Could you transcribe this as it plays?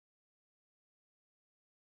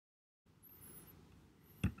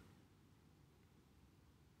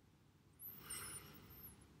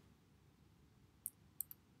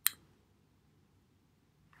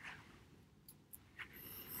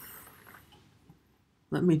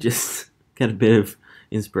Let me just get a bit of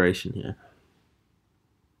inspiration here.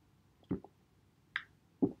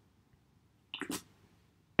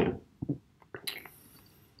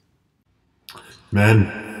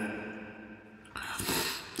 Men,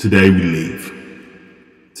 today we leave.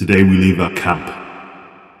 Today we leave our camp.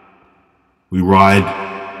 We ride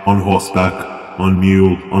on horseback, on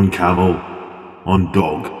mule, on camel, on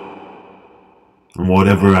dog. And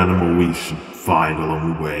whatever animal we should find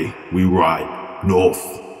along the way, we ride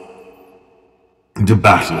north into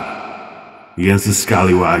battle against the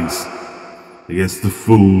scallywags, against the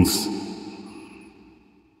fools,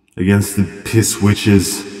 against the piss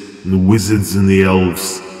witches and the wizards and the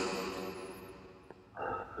elves.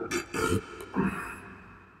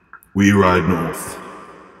 We ride north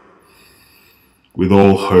with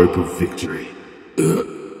all hope of victory.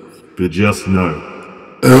 But just know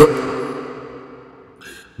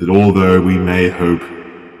that although we may hope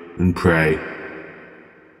and pray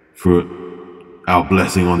for our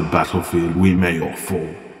blessing on the battlefield, we may all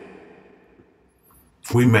fall.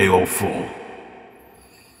 We may all fall.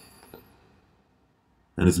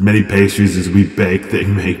 And as many pastries as we bake, they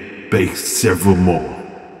may bake several more.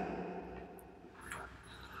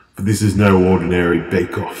 But this is no ordinary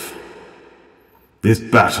bake-off. This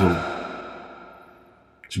battle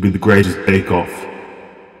should be the greatest bake-off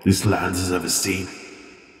this land has ever seen.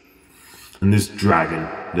 And this dragon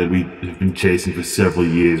that we have been chasing for several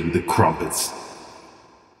years with the crumpets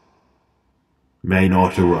may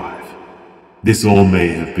not arrive. This all may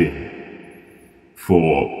have been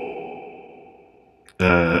for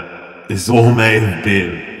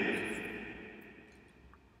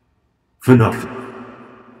nothing.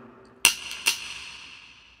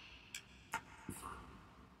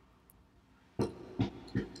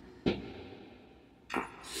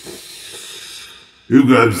 Who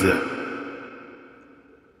goes there?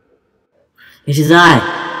 It is I.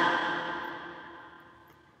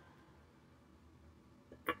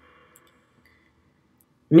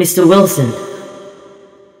 Mr. Wilson.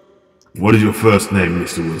 What is your first name,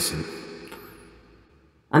 Mr. Wilson?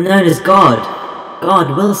 I'm known as God.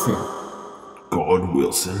 God Wilson. God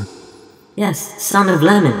Wilson? Yes, son of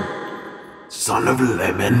Lemon. Son of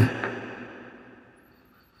Lemon?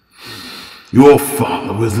 Your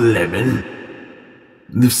father was Lemon?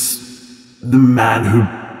 The man who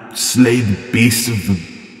slayed the beast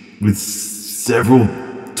with several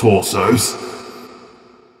torsos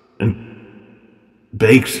and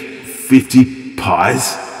baked 50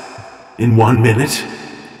 pies in 1 minute?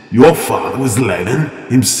 Your father was Lemon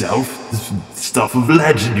himself? The stuff of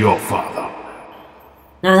legend, your father.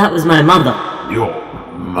 No, that was my mother. Your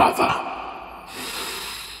mother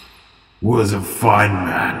was a fine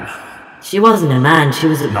man. She wasn't a man, she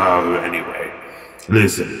was a... No, anyway.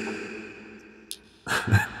 Listen.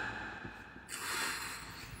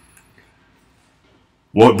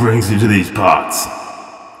 What brings you to these parts?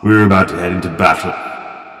 We're about to head into battle.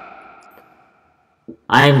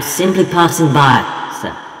 I am simply passing by,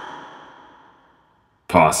 sir.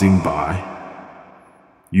 Passing by?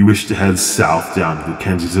 You wish to head south down to the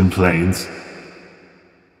Kensington Plains?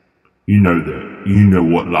 You know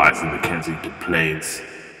what lies in the Kensington Plains.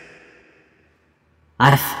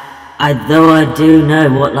 Though I do know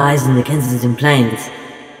what lies in the Kensington Plains,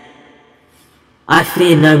 I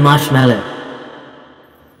fear no marshmallow,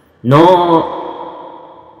 nor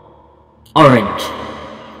orange,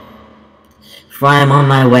 for I am on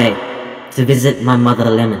my way to visit my mother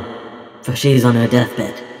Lemon, for she is on her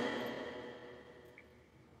deathbed.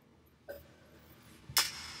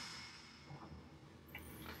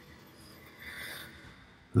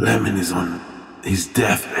 Lemon is on his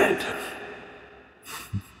deathbed.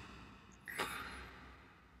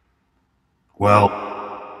 Well,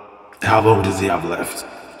 how long does he have left?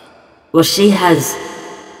 Well, she has...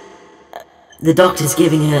 The doctor's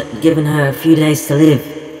given her a few days to live.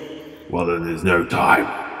 Well, then there's no time.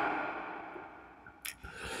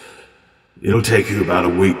 It'll take you about a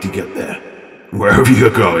week to get there. Wherever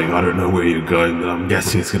you're going, I don't know where you're going, but I'm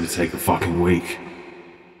guessing it's going to take a fucking week.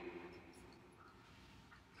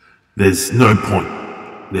 There's no point.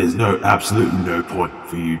 There's absolutely no point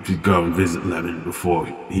for you to go and visit Lemon before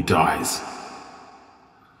he dies.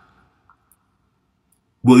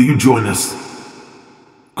 Will you join us,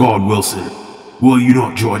 God Wilson? Will you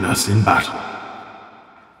not join us in battle?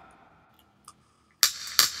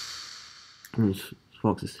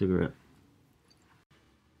 Smokes a cigarette.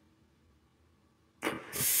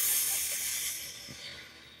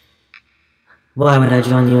 Why would I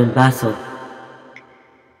join you in battle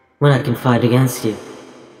when I can fight against you?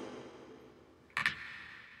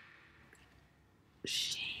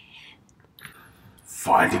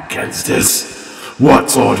 Fight against us?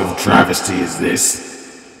 What sort of travesty is this?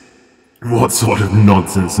 What sort of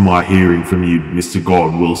nonsense am I hearing from you, Mr.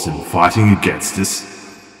 Gord Wilson, fighting against us?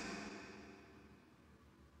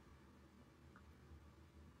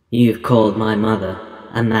 You've called my mother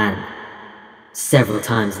a man several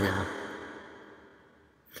times now.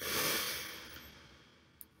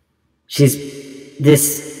 She's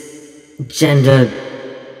this gender...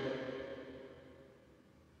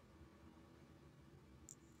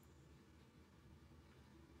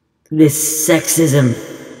 this sexism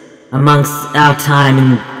amongst our time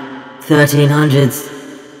in 1300s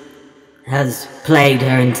has plagued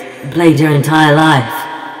her entire life.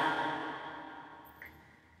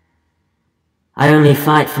 I only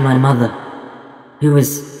fight for my mother, who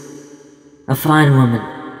is a fine woman.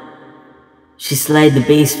 She slayed the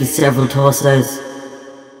beast with several torsos.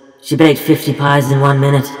 She baked 50 pies in 1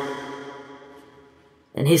 minute.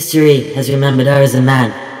 And history has remembered her as a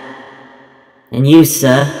man. And you,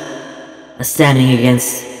 sir, are standing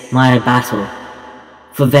against my battle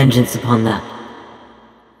for vengeance upon that.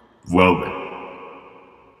 Well then.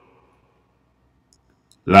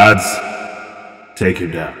 Lads, take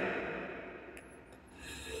him down.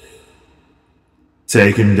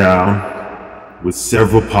 Take him down with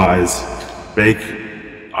several pies.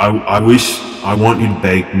 I want you to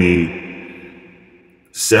bake me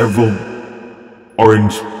several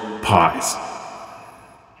orange pies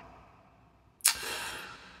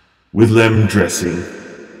with lemon dressing,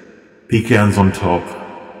 pecans on top.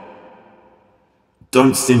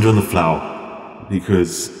 Don't stinge on the flour,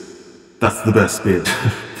 because that's the best bit.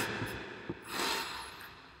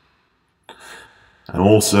 And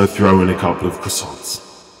also throw in a couple of croissants.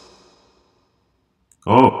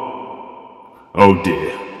 Oh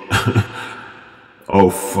dear. Oh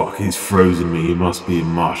fuck, he's frozen me. He must be a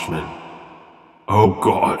marshman. Oh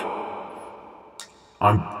god.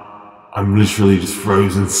 I'm literally just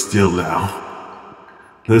frozen still now.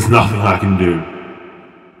 There's nothing I can do.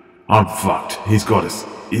 I'm fucked. He's got us.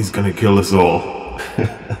 He's gonna kill us all.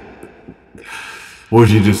 Would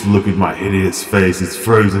you just look at my hideous face? It's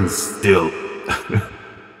frozen still.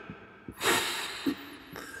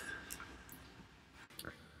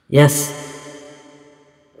 Yes,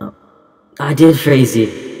 I did freeze you,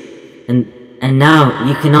 and now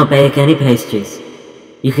you cannot bake any pastries.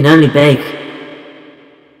 You can only bake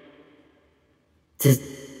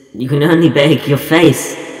your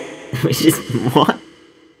face, which is What?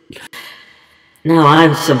 Now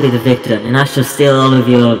I shall be the victor, and I shall steal all of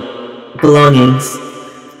your belongings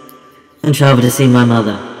and travel to see my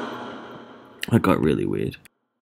mother. That got really weird.